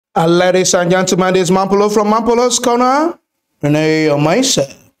Ladies and gentlemen, this is Mampolo from Mampolo's Corner. Renee or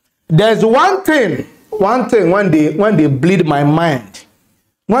myself. There's one thing when they bleed my mind,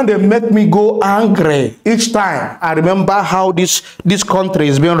 when they make me go angry each time, I remember how this country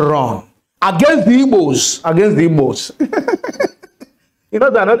is being run. Against the Igbos. You know,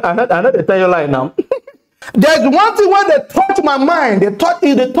 I know they tell you lie now. There's one thing when they touch my mind, they touch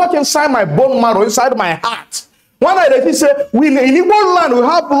inside my bone marrow, inside my heart. One day they say, in Igbo land, we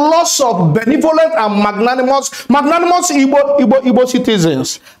have lots of benevolent and magnanimous Igbo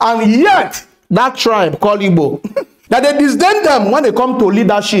citizens. And yet, that tribe called Igbo, that they disdain them when they come to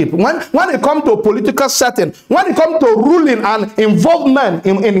leadership, when they come to political setting, when they come to ruling and involvement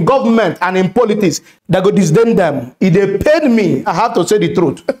in government and in politics, they go disdain them. If they paid me, I have to say the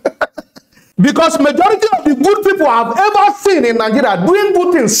truth. Because majority of the good people I've ever seen in Nigeria doing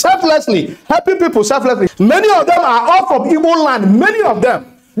good things selflessly, helping people selflessly, many of them are all from Igbo land, many of them.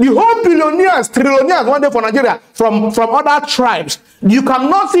 The whole billionaires, trillionaires one day for Nigeria from other tribes. You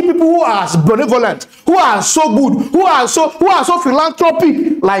cannot see people who are benevolent, who are so good, who are so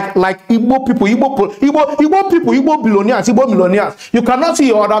philanthropic like Igbo people, Igbo billionaires, Igbo millionaires. You cannot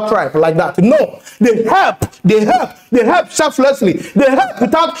see other tribe like that. No, they help selflessly. They help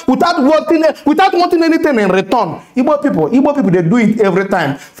without wanting anything in return. Igbo people, they do it every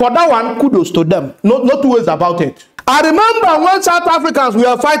time. For that one, kudos to them. No two ways about it. I remember when South Africans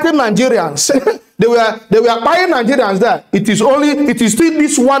were fighting Nigerians. they were buying Nigerians there. It is still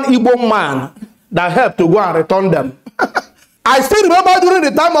this one Igbo man that helped to go and return them. I still remember during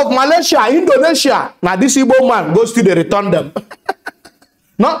the time of Malaysia, Indonesia. Now this Igbo man goes to return them.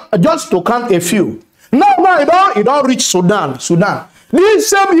 Not just to count a few. No, it don't reach Sudan. This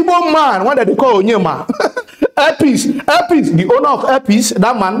same Igbo man, what they call Onyema. Epis, the owner of Epis,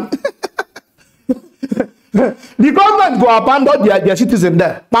 that man. The government go abandon their citizens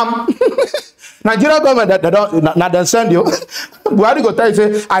there. Bam. Nigeria government, they don't send you. Buhari go tell you,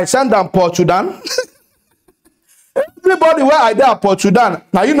 say, I send them Port Sudan. Everybody where I there Port Sudan.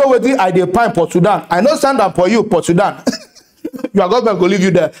 Now you know what I dey pine Port Sudan. I know send them for you, Port Sudan. Your government go leave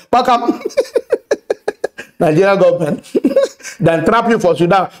you there. Back up. Nigeria government. Then trap you for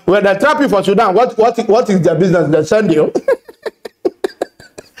Sudan. When they trap you for Sudan, what is their business? They send you.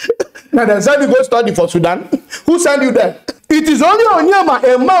 Now they send you go study for Sudan. Who send you there? It is only Onyema,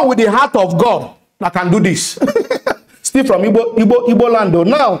 a man with the heart of God, that can do this. Still from Igbo land though.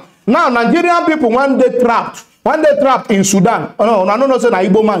 Now Nigerian people when they trapped in Sudan. Oh no, I don't say na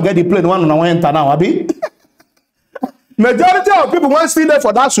Igbo man get the plane one on enter now, abi. Majority of people when stay there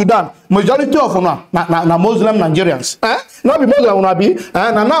for that Sudan. Majority of them na Muslim Nigerians. Not be Muslim una be.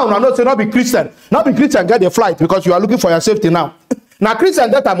 Now not say not be Christian. Not be Christian get the flight because you are looking for your safety now. Na Christian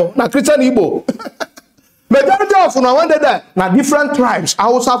that time, na Christian Igbo. Majority of them when they there, na different tribes.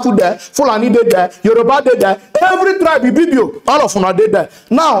 Hausa food there, Fulani they there, Yoruba they there. Every tribe Ibibio, all of them are there.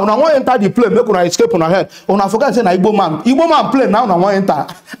 Now, una want enter the plane, make una escape una head. Una forget say na Igbo man plane now una want enter,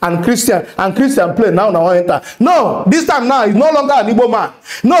 and Christian plane now una want enter. No, this time now he's no longer an Igbo man.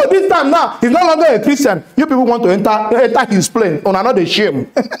 No, this time now he's no longer a Christian. You people want to enter his plane. Una not the shame.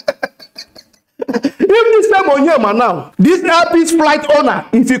 If this same Onyema now, this airpiece flight owner,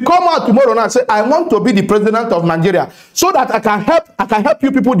 if you come out tomorrow and say, I want to be the president of Nigeria so that I can help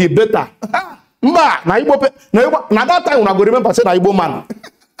you people the better. Now that time when I go remember say na Igbo man.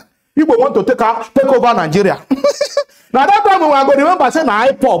 Igbo want to take over Nigeria. Now that time when I go remember say na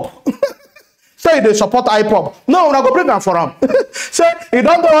IPOB. Say they support IPOB. No, una go bring them for them. Say it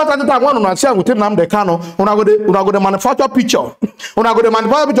don't go out at the time when una share with him the Kano. Una go the manufacture picture. Una go the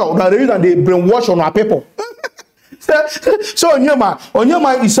manufacture picture. Una reason they brainwash on our people. So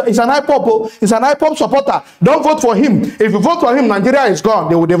Onyema is an IPOB. Is an IPOB supporter. Don't vote for him. If you vote for him, Nigeria is gone.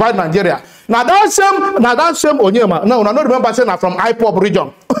 They will divide Nigeria. Now that same Onyema. No, una not remember saying from IPOB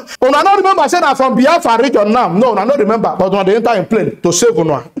region. Una not remember saying from Biafra region now. No, una not remember. But when they enter in plane to save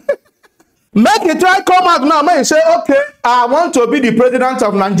una. Make it try come out now and say, okay, I want to be the president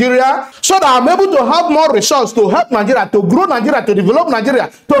of Nigeria so that I'm able to have more resources to help Nigeria, to grow Nigeria, to develop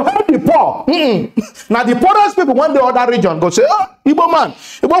Nigeria, to help the poor. Now the poorest people want the other region go say, oh, Igbo man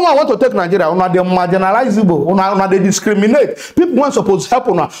want to take Nigeria. Una they marginalize Igbo. Una they discriminate. People want supposed help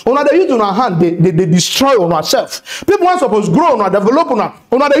una. Una they use una hand, they destroy una self. People want supposed grow una, develop una.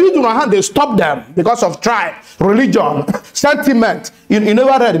 Una they use una hand, they stop them because of tribe, religion, sentiment. You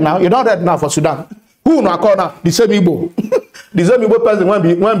never read now. You don't read now for Sudan. Who na call now? The same Igbo. The same Igbo person when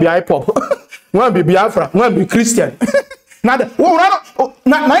be IPOB, when be Biafra, when be Christian. Now he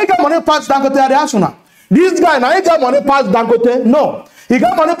got money pass Dangote at the Asuna. This guy now he got money pass Dangote. No, he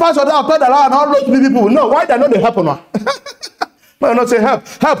got money pass other and all those people. No, why they know they happen now? No, not say help.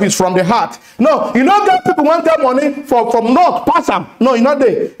 Help is from the heart. No, you don't get people want get money from north, pass them. No, you're not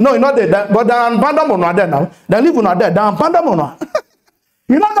there. No, you're not there. But they're on Pandamon there now. They live not there. They're on Pandamon.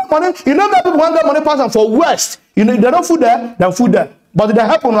 You don't get money. You don't get people want get money pass them for west. You know, they don't food there, they're food there. But they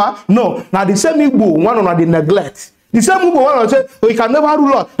help on no. Now the same Igbo one on the neglect. The same Igbo one on say, oh, you can never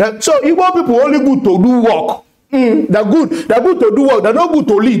rule out. So Igbo people only good to do work. They're good. They're good to do work. They're not good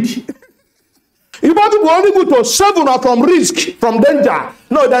to lead. Igbo people only good to save from risk, from danger.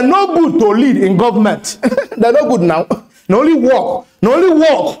 No, they're not good to lead in government. They're not good now. No only work. No only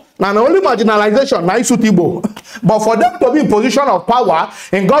work. Now, no only marginalization. Now, suit Igbo. But for them to be in position of power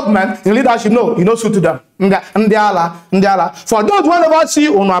in government, in leadership, no, you don't suit them. Ndiala. For those who never see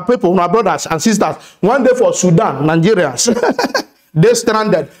on our people, on our brothers and sisters, one day for Sudan, Nigerians, they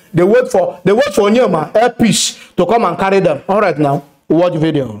stranded. They wait for Onyema, air peace, to come and carry them. All right, now, watch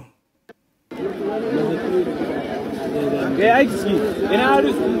video.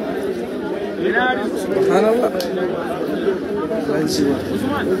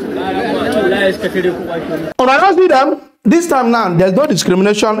 When I don't see them, this time now, there's no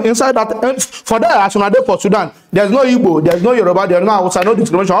discrimination inside that. For that, as on for Sudan, there's no Igbo, there's no Yoruba, there's no Hausa, no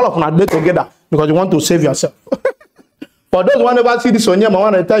discrimination. All of them are together because you want to save yourself. For those who never see this Onyema, I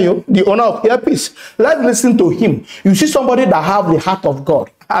want to tell you, the owner of Earpiece, let's listen to him. You see somebody that have the heart of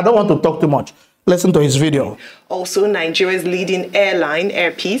God. I don't want to talk too much. Listen to his video. Also, Nigeria's leading airline,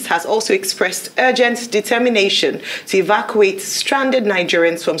 Airpeace, has also expressed urgent determination to evacuate stranded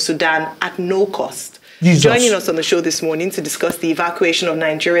Nigerians from Sudan at no cost. Jesus. Joining us on the show this morning to discuss the evacuation of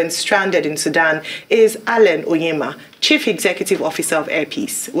Nigerians stranded in Sudan is Allen Onyema, Chief Executive Officer of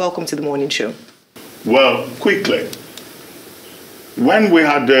Airpeace. Welcome to the morning show. Well, quickly, when we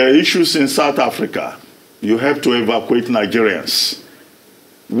had issues in South Africa, you have to evacuate Nigerians.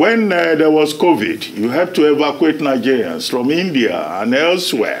 When there was COVID, you have to evacuate Nigerians from India and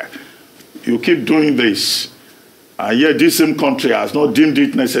elsewhere. You keep doing this. And yet this same country has not deemed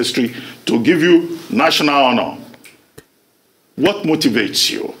it necessary to give you national honor. What motivates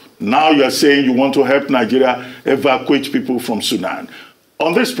you? Now you are saying you want to help Nigeria evacuate people from Sudan.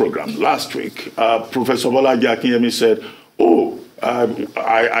 On this program last week, Professor Bolaji Akinyemi said,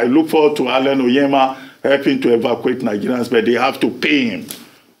 I look forward to Allen Onyema helping to evacuate Nigerians, but they have to pay him.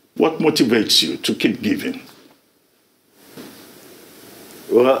 What motivates you to keep giving?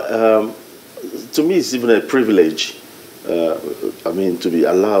 Well, to me, it's even a privilege. To be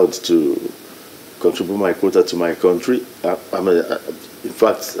allowed to contribute my quota to my country. In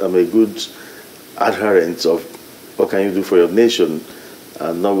fact, I'm a good adherent of what can you do for your nation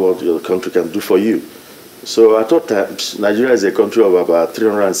and not what your country can do for you. So at all times, Nigeria is a country of about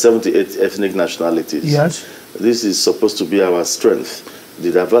 378 ethnic nationalities. Yes. This is supposed to be our strength.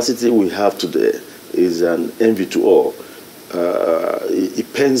 The diversity we have today is an envy to all.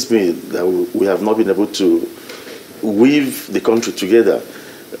 It pains me that we have not been able to weave the country together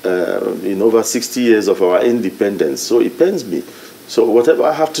in over 60 years of our independence. So it pains me. So whatever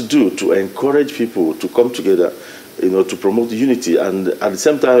I have to do to encourage people to come together, to promote unity and at the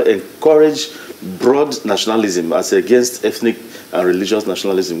same time encourage broad nationalism as against ethnic and religious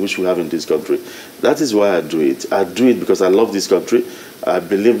nationalism which we have in this country. That is why I do it. I do it because I love this country. I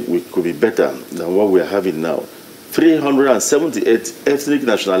believe we could be better than what we are having now. 378 ethnic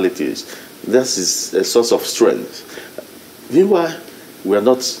nationalities. This is a source of strength. Meanwhile, we are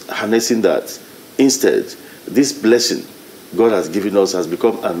not harnessing that. Instead, this blessing God has given us has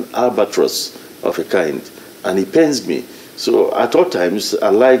become an albatross of a kind, and it pains me. So at all times, I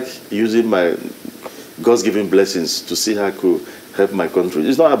like using my God's given blessings to see how I could help my country.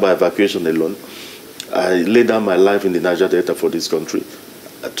 It's not about evacuation alone. I lay down my life in the Niger Delta for this country.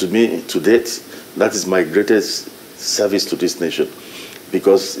 To me, to date, that is my greatest service to this nation,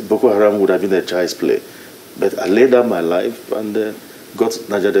 because Boko Haram would have been a child's play. But I laid down my life and got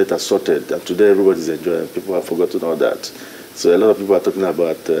Niger Delta sorted, and today everybody's enjoying. People have forgotten all that. So a lot of people are talking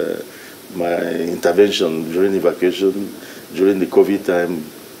about my intervention during evacuation, during the COVID time,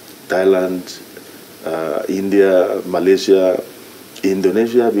 Thailand, India, Malaysia,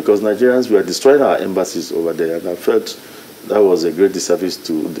 Indonesia, because Nigerians were destroying our embassies over there, and I felt that was a great disservice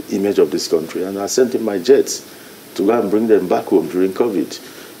to the image of this country. And I sent in my jets to go and bring them back home during COVID.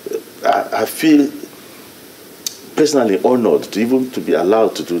 I feel personally honored to even to be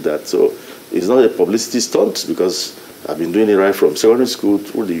allowed to do that. So it's not a publicity stunt, because I've been doing it right from secondary school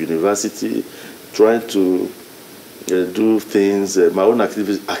through the university, trying to do things. My own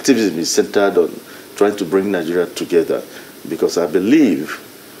activism is centered on trying to bring Nigeria together, because I believe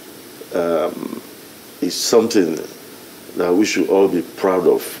it's something that we should all be proud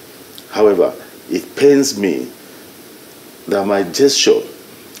of. However, it pains me that my gesture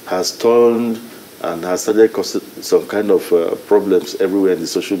has turned and has started causing some kind of problems everywhere in the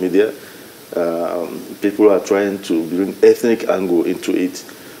social media. People are trying to bring ethnic angle into it.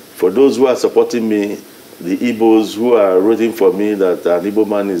 For those who are supporting me, the Igbos who are rooting for me that an Igbo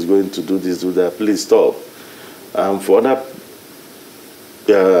man is going to do this, do that, please stop. For other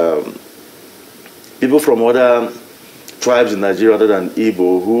people from other tribes in Nigeria other than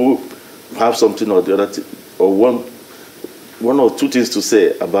Igbo who have something or the other, or one or two things to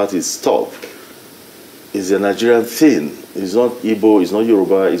say about it, stop. It's a Nigerian thing. It's not Igbo, it's not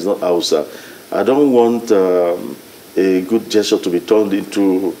Yoruba, it's not Hausa. I don't want a good gesture to be turned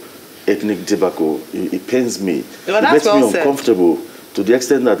into ethnic debacle. It pains me. Well, it makes well me uncomfortable to the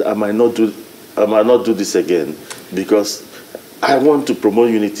extent that I might not do this again, because I want to promote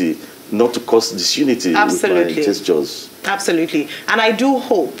unity, not to cause disunity with my gestures. Absolutely. And I do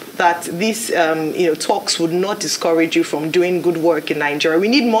hope that these talks would not discourage you from doing good work in Nigeria. We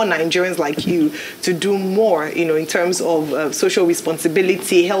need more Nigerians like you to do more, in terms of social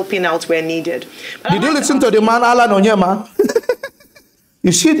responsibility, helping out where needed. Did you listen to the man, Allen Onyema?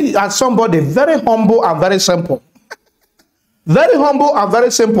 You see, as somebody very humble and very simple. Very humble and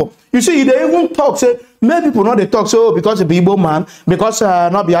very simple. You see, they even talk, say, many people know they talk, so because it's Igbo man, because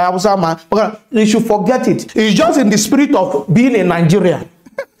not be Hausa man, they should forget it. It's just in the spirit of being a Nigerian.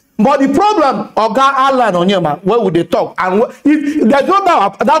 But the problem, Oga Allen Onyema, where would they talk? And if there's no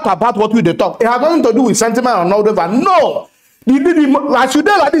doubt about what will they talk. It has nothing to do with sentiment or not whatever. No. As you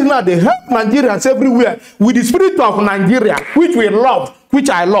do like this now, they help Nigerians everywhere with the spirit of Nigeria, which we love, which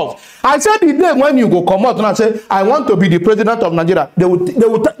I love. I said the day when you go come out and I say, I want to be the president of Nigeria, they will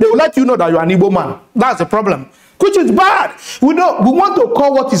let you know that you are an Igbo man. That's the problem, which is bad. We want to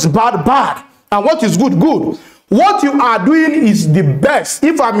call what is bad, bad, and what is good, good. What you are doing is the best.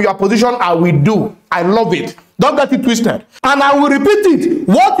 If I'm in your position, I will do. I love it. Don't get it twisted. And I will repeat it.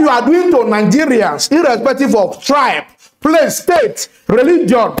 What you are doing to Nigerians, irrespective of tribe, place, state,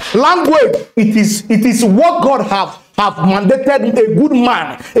 religion, language, it is what God have mandated a good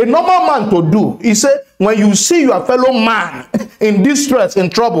man, a normal man to do. He said, when you see your fellow man in distress, in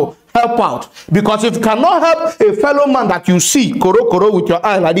trouble, help out. Because if you cannot help a fellow man that you see, koro with your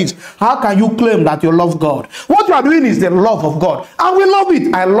eye like this, how can you claim that you love God? What you are doing is the love of God. And we love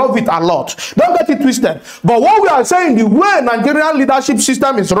it. I love it a lot. Don't get it twisted. But what we are saying, the way Nigerian leadership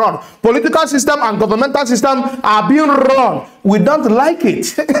system is run, political system and governmental system are being run, we don't like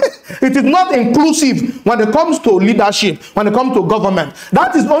it. It is not inclusive when it comes to leadership, when it comes to government.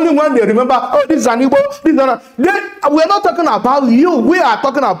 That is only when they remember, oh, this is an Igbo, this is an... We are not talking about you. We are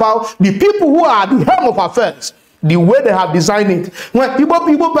talking about the people who are at the helm of affairs. The way they have designed it. When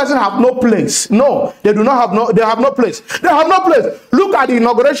Igbo person have no place. No, they do not have they have no place. They have no place. Look at the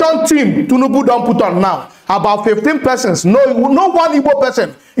inauguration team Tinubu don't put on now. About 15 persons. No one Igbo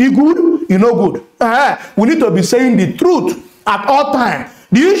person. You good? You no good. We need to be saying the truth at all times.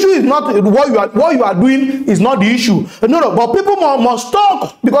 The issue is not what you are doing is not the issue. No, but people must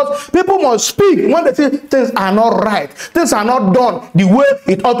talk, because people must speak when they say things are not right, things are not done the way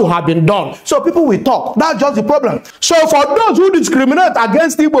it ought to have been done. So people will talk. That's just the problem. So for those who discriminate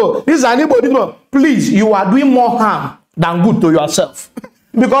against Igbo, this is an Igbo, please, you are doing more harm than good to yourself.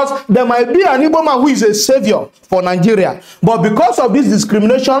 Because there might be an Igbo man who is a savior for Nigeria, but because of this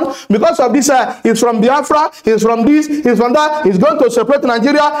discrimination, because of this, he's from Biafra, he's from this, he's from that, he's going to separate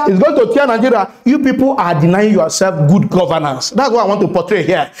Nigeria, he's going to tear Nigeria. You people are denying yourself good governance. That's what I want to portray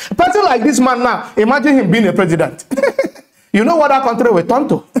here. A person like this man now, imagine him being a president. You know what that country will turn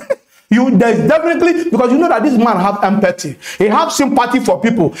to? There's definitely, because you know that this man have empathy, he have sympathy for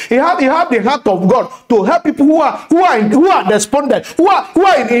people, he have the heart of God to help people who are despondent, who are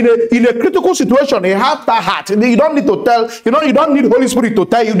in a critical situation. He have that heart. You don't need to tell, you don't need Holy Spirit to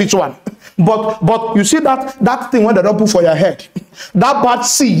tell you this one. But you see that thing when they don't put for your head, that bad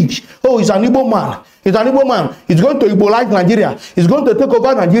seed. Oh, he's an Igbo man. He's an Igbo man. He's going to Igbolize Nigeria. He's going to take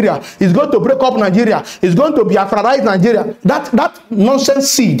over Nigeria. He's going to break up Nigeria. He's going to Biafraize Nigeria. That nonsense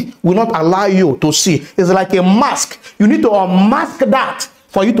seed will not allow you to see. It's like a mask. You need to unmask that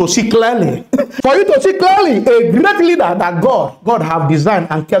for you to see clearly. For you to see clearly a great leader that God have designed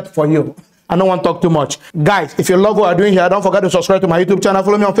and kept for you. I don't want to talk too much. Guys, if you love what I'm doing here, don't forget to subscribe to my YouTube channel.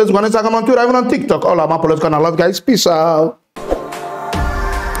 Follow me on Facebook, on Instagram, on Twitter, even on TikTok. All of my political and I love guys. Peace out.